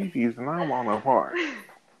diabetes, and I'm on a part.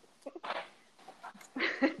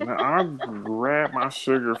 Now, I grab my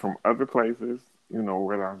sugar from other places,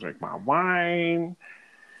 whether I drink my wine,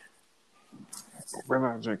 whether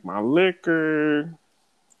I drink my liquor.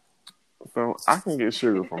 So I can get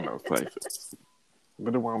sugar from those places,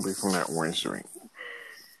 but it won't be from that orange drink.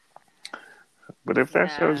 But if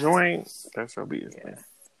that's your Yeah. joint, that's your business.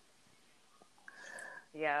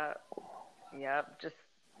 Yeah. Yeah. Yep. Just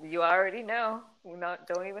you already know.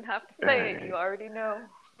 Don't even have to say it. You Hey, already know.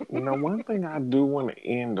 one thing I do want to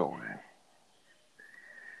end on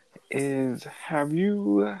is: have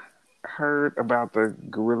you heard about the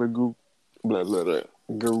blah, blah, blah,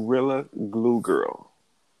 gorilla glue girl?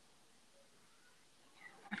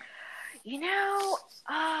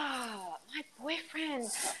 My boyfriend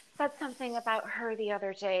said something about her the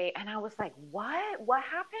other day, and I was like, "What? What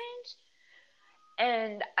happened?"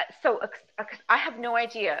 And I have no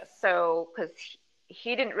idea. So, because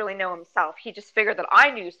he didn't really know himself, he just figured that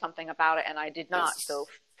I knew something about it, and I did not. So, All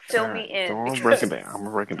fill me right, so in I'm gonna break it because down. I'm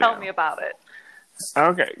gonna break it tell me down. about it.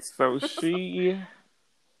 Okay, so she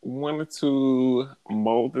wanted to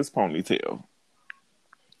mold this ponytail,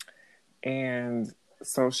 and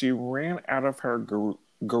so she ran out of her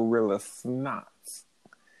gorilla snot,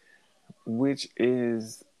 which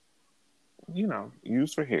is,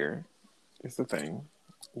 used for hair. It's a thing.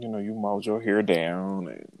 You mold your hair down,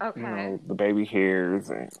 and Okay. the baby hairs,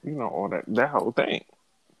 and all that whole thing.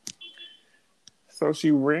 So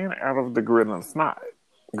she ran out of the gorilla snot.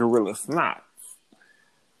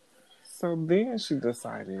 So then she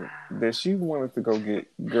decided that she wanted to go get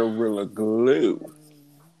gorilla glue.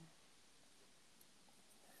 Mm,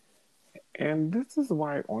 And this is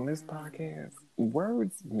why on this mm, podcast,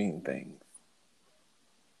 words mean things.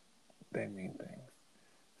 They mean things.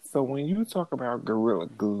 So when you talk about gorilla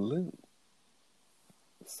glue,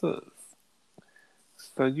 sis,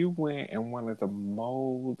 so you went and wanted to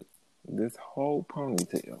mold this whole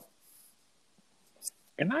ponytail.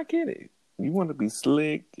 And I get it. You want to be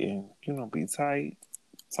slick and, be tight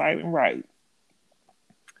and right.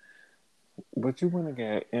 But you want to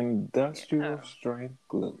get yeah. industrial strength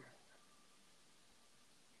glue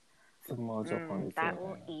to mold your That ponytail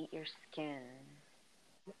will down. eat your skin.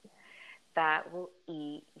 That will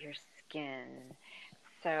eat your skin.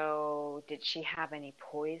 So, did she have any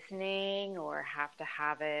poisoning or have to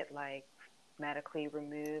have it like medically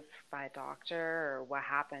removed by a doctor or what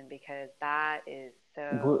happened? Because that is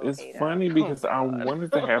Well, so it's ate up. funny Oh because I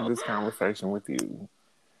wanted to have God. this conversation with you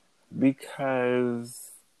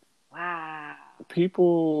because Wow.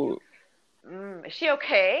 people, Is she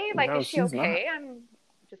okay? Like, no, is she she's not. okay? I'm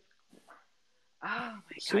just, oh my God.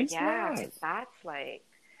 She's Yeah, not. because that's like,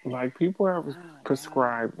 Like, people are oh no.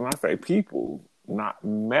 prescribed, when I say people, not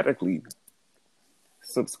medically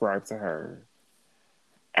subscribed to her,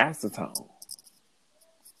 acetone,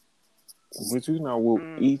 which will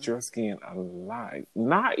eat Mm, your skin alive.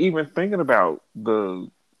 Not even thinking about the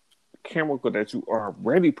chemical that you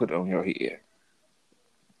already put on your head.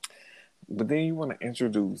 But then you want to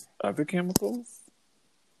introduce other chemicals.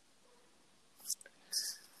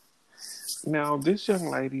 Now, this young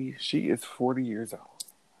lady, she is 40 years old.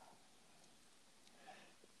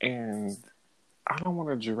 And I don't want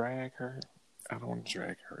to drag her. I don't want to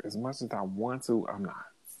drag her. As much as I want to, I'm not.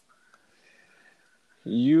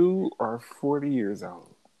 You are 40 years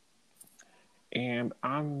old. And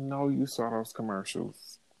I know you saw those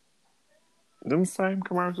commercials. Them same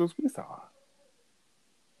commercials we saw.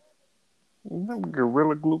 Them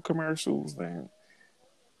Gorilla Glue commercials. And,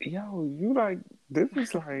 yo, you like, this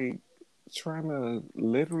is like trying to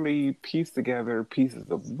literally piece together pieces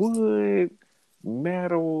of wood,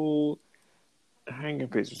 metal, hanging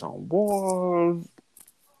pictures on walls.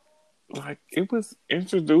 Like, it was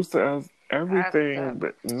introduced to us That's everything,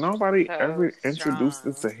 but nobody so ever introduced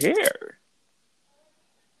us strong. to hair.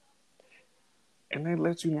 And they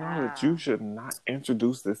let you know that Yeah. you should not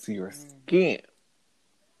introduce this to your Mm. skin.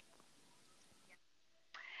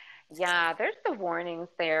 Yeah, there's the warnings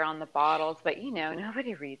there on the bottles, but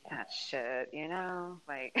nobody reads that shit,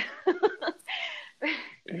 Like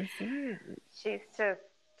It's weird. she's just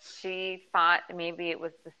she thought maybe it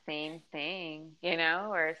was the same thing,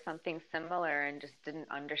 or something similar and just didn't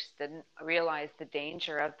realize the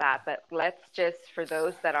danger of that. But let's just for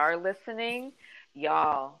those that are listening,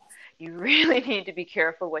 y'all, you really need to be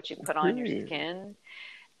careful what you put on your Period. skin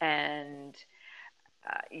and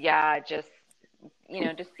yeah, just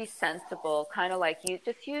be sensible, kind of like you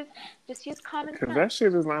just use common Because sense. that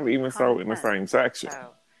shit is not Just use even common sold in the sense. same section.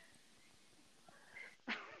 So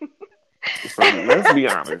So let's be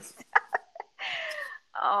honest.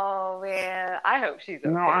 oh man, I hope she's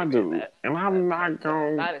No, okay, I man. do. That's And I'm that's not messed up.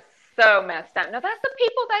 going That is so messed up. Now that's the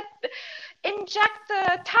people that inject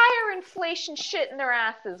the tire inflation shit in their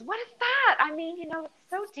asses. What is that? I mean, it's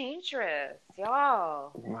so dangerous,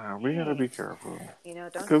 y'all. to. Nah, we gotta Dang. be careful.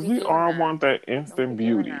 Don't Because be we doing all that. want that Don't be instant doing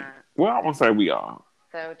beauty. that. Well, I won't say we all.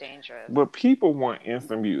 So dangerous. But people want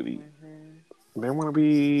instant beauty. Mhm. They want to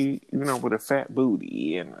be, with a fat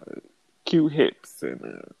booty and cute hips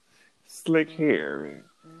and slick Mhm. hair. And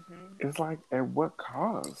Mhm. it's like, at what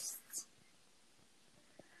cost?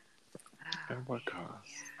 Oh At what man,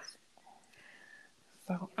 cost?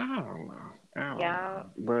 So I don't know. I don't yeah. know.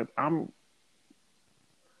 But I'm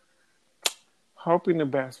hoping the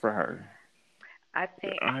best for her. I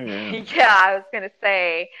think, I am. yeah, I was gonna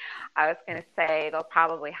say they'll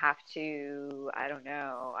probably have to, I don't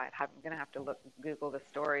know, I'm gonna have to Google the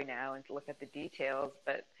story now and look at the details,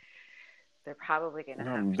 but they're probably gonna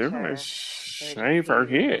have They're gonna to shave her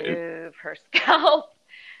surgically head. remove her scalp.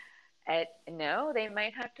 And no, they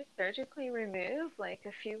might have to surgically remove like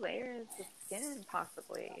a few layers of skin,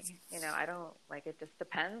 possibly. I don't like it. Just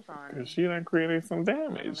depends on. Because she done created some I don't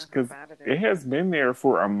damage. know how Because bad it it is. has been there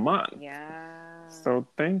for a month. Yeah. So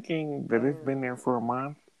thinking that it's been there Oh. for a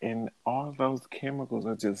month and all those chemicals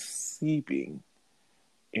are just seeping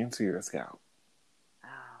into your scalp. Oh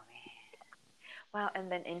man. Well,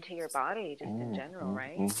 and then into your body, just in Mm, general, mm,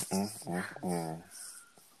 right? mm, mm, mm, mm.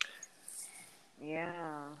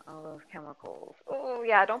 Yeah, all those chemicals. Oh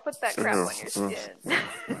yeah, don't put that crap Ugh, on your ugh, skin. ugh,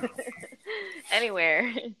 ugh.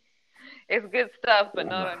 Anywhere. It's good stuff, but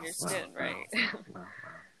No, not on your no, skin, no, right? no,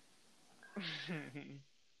 no.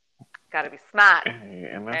 Gotta be smart, Hey,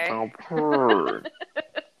 and that's okay? on purge.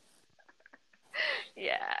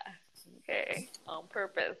 Yeah. Okay. On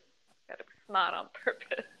purpose. Gotta be smart on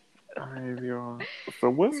purpose. All right, y'all. So,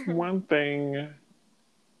 what's one thing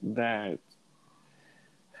that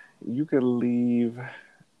you could leave?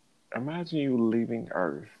 Imagine you leaving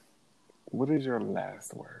Earth. What is your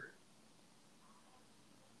last word?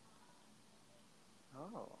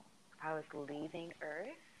 Oh, I was leaving Earth.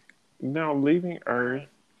 Now, leaving Earth, Like,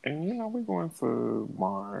 and we're going to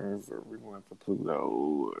Mars or we're going to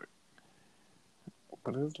Pluto.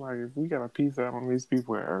 But it's like, if we got a piece out on these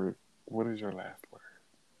people at Earth, what is your last word?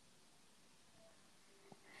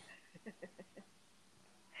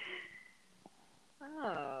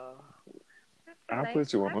 oh, that's a I nice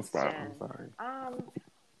put you on the spot. I'm question. sorry.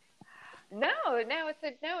 No, no, it's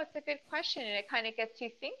a good question, and it kind of gets you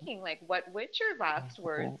thinking. Like, what would your last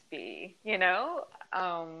words be?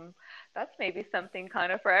 That's maybe something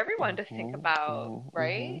kind of for everyone to think Mm-hmm, about, mm-hmm,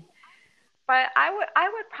 right? But I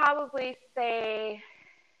would probably say,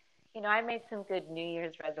 I made some good New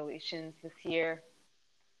Year's resolutions this year.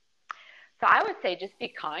 So I would say just be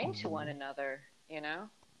kind to one mm-hmm. another. I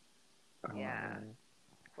love Yeah, it.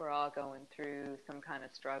 we're all going through some kind of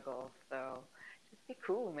struggle. So just be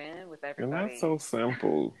cool, man, with And that's everybody, so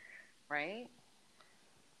simple. right?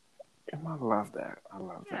 And I love that. I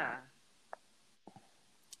love that.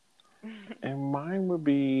 Yeah. And mine would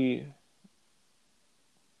be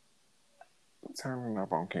turning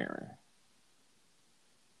up on Karen.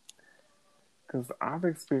 Because I've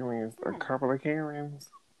experienced a Hmm. couple of Karens,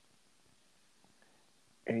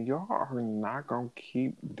 And y'all are not going to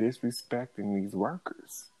keep disrespecting these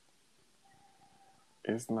workers.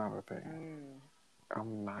 It's not a thing.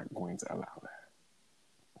 I'm not going to allow that.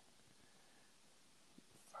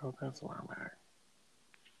 So that's where I'm at.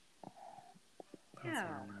 That's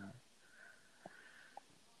where I'm at.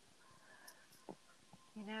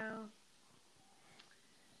 You know,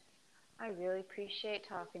 I really appreciate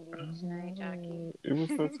talking to you tonight, Jackie. It was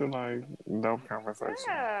such a dope conversation.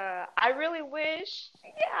 I really wish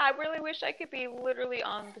I could be literally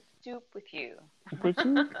on the stoop with you. But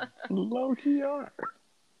you low key are.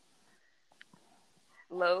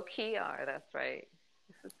 Low key are, that's right.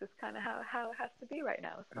 This is just kind of how it has to be right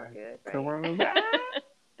now. It's all good, right? Coronavirus.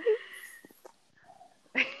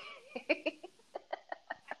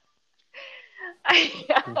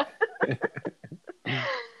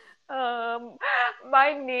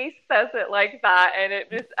 My niece says it like that, and it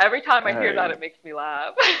just every time I hear that, it makes me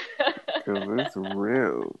laugh. Because it's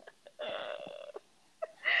real.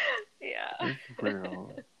 Yeah. It's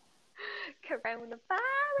real. Coronavirus.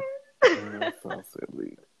 It's so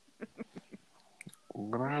silly.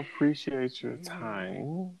 But I appreciate your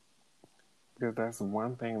time, because that's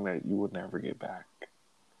one thing that you would never get back.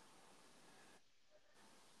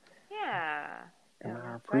 Yeah. And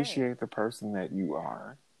I appreciate the person that you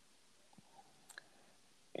are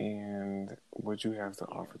and what you have to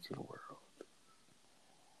offer to the world.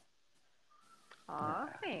 Aw,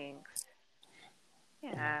 thanks.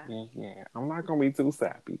 Yeah. Yeah. I'm not going to be too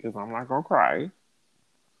sappy because I'm not going to cry.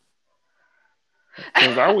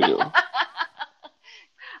 Because I will.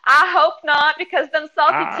 I hope not, because them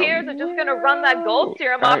salty tears are just going to run that gold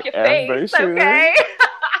serum off your face. Okay?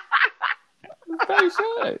 They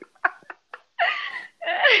should.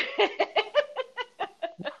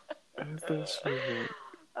 As they should.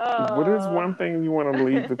 What is one thing you want to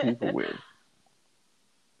leave the people with?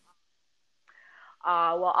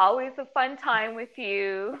 Well, always a fun time with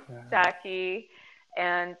you, Jackie.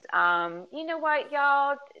 And you know what,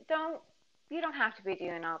 y'all? You don't have to be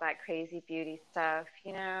doing all that crazy beauty stuff,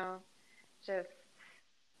 you know? Just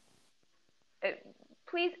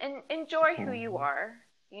please enjoy who you are.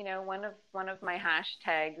 You know, one of my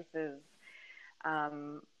hashtags is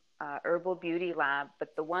Herbal Beauty Lab,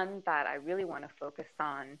 but the one that I really want to focus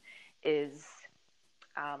on is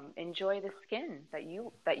enjoy the skin that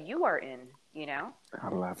you are in, you know? I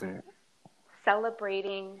love it.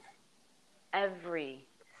 Celebrating every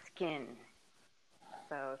skin.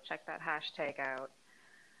 So check that hashtag out.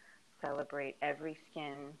 Celebrate every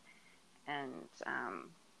skin. And,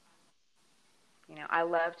 you know, I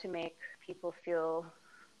love to make people feel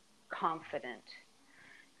confident,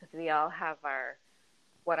 because we all have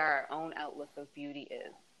what our own outlook of beauty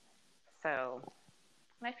is. So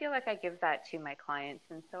I feel like I give that to my clients,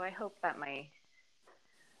 and so I hope that my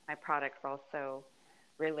products also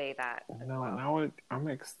relay that. Now I'm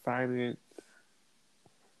excited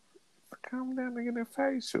to come down and get a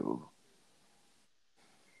facial.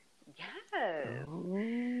 Yes.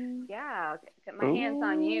 Yeah, get my hands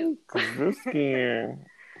on you. Because this skin,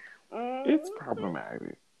 it's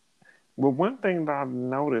problematic. But one thing that I've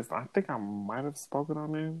noticed, I think I might have spoken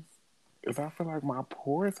on this, is I feel like my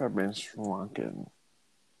pores have been shrunken.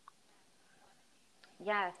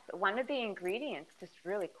 Yes, one of the ingredients, just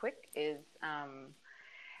really quick, is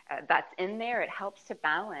that's in there. It helps to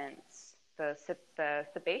balance the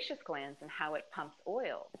sebaceous glands and how it pumps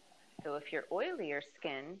oil. So if you're oilier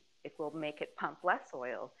skin, it will make it pump less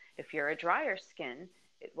oil. If you're a drier skin,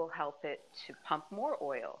 it will help it to pump more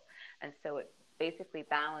oil. And so it basically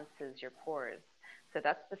balances your pores. So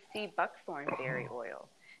that's the sea buckthorn berry oil.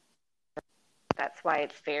 That's why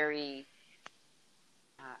it's very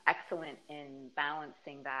excellent in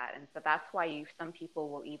balancing that. And so that's why some people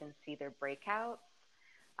will even see their breakouts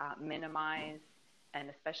minimize, and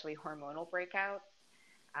especially hormonal breakouts,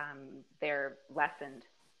 they're lessened.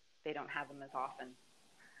 They don't have them as often.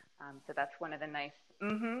 So that's one of the nice.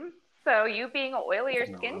 So you being an oilier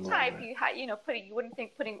skin type, you wouldn't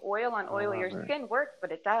think putting oil on oilier skin works,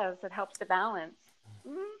 but it does. It helps to balance.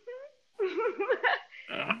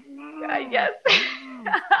 Yes.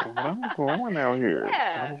 I'm glowing out here.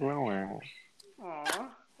 Yeah. I'm glowing. Aww.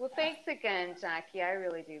 Well, thanks again, Jackie. I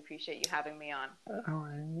really do appreciate you having me on.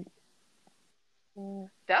 All right.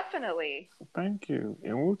 Definitely. Thank you.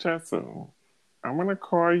 And we'll chat soon. I'm going to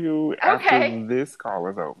call you after this call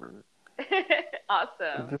is over.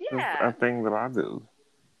 Awesome. This is a thing that I do.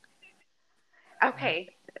 Okay.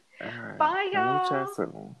 All right. Bye, y'all. And we'll chat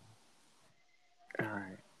soon. All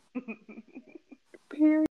right.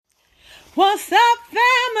 Period. What's up,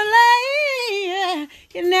 family?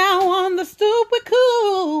 You're now on the stoop with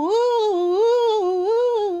cool.